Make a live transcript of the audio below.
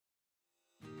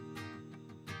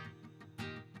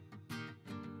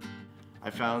I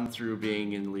found through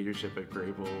being in leadership at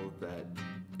Grebel that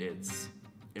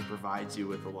it provides you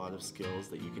with a lot of skills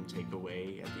that you can take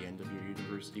away at the end of your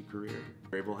university career.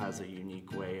 Grebel has a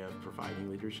unique way of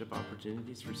providing leadership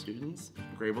opportunities for students.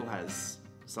 Grebel has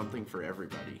something for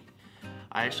everybody.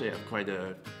 I actually have quite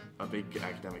a big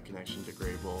academic connection to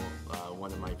Grebel.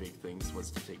 One of my big things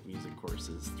was to take music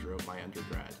courses throughout my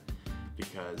undergrad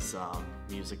because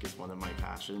music is one of my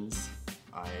passions.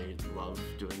 I love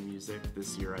doing music.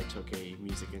 This year I took a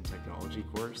music and technology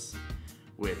course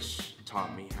which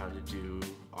taught me how to do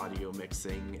audio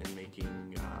mixing and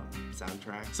making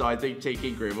soundtracks. So I think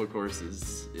taking Grebel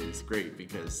courses is great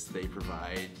because they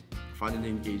provide fun and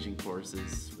engaging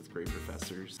courses with great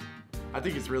professors. I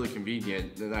think it's really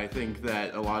convenient, and I think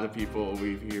that a lot of people,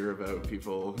 we hear about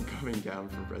people coming down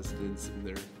from residence in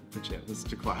their pajamas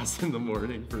to class in the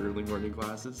morning for early morning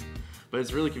classes. But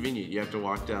it's really convenient. You have to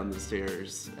walk down the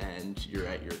stairs and you're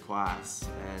at your class.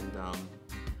 And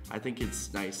I think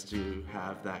it's nice to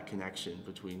have that connection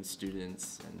between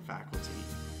students and faculty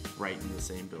right in the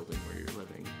same building where you're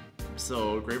living.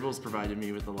 So Grebel's provided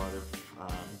me with a lot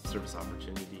of service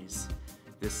opportunities.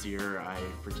 This year I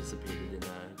participated in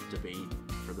a debate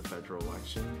for the federal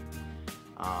election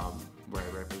where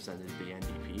I represented the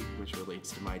NDP, which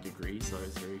relates to my degree, so I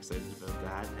was very excited about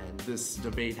that. And this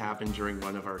debate happened during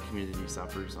one of our community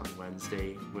suppers on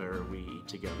Wednesday where we eat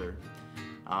together.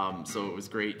 So it was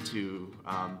great to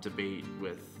debate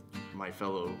with my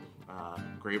fellow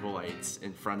Grebelites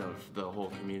in front of the whole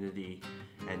community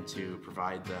and to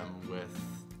provide them with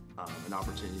an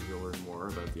opportunity to learn more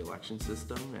about the election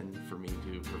system and for me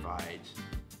to provide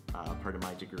part of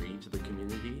my degree to the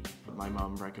community. My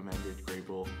mom recommended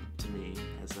Grebel to me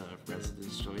as a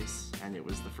residence choice, and it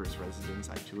was the first residence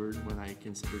I toured when I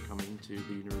considered coming to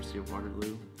the University of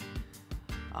Waterloo.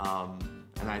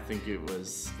 And I think it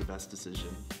was the best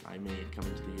decision I made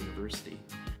coming to the university.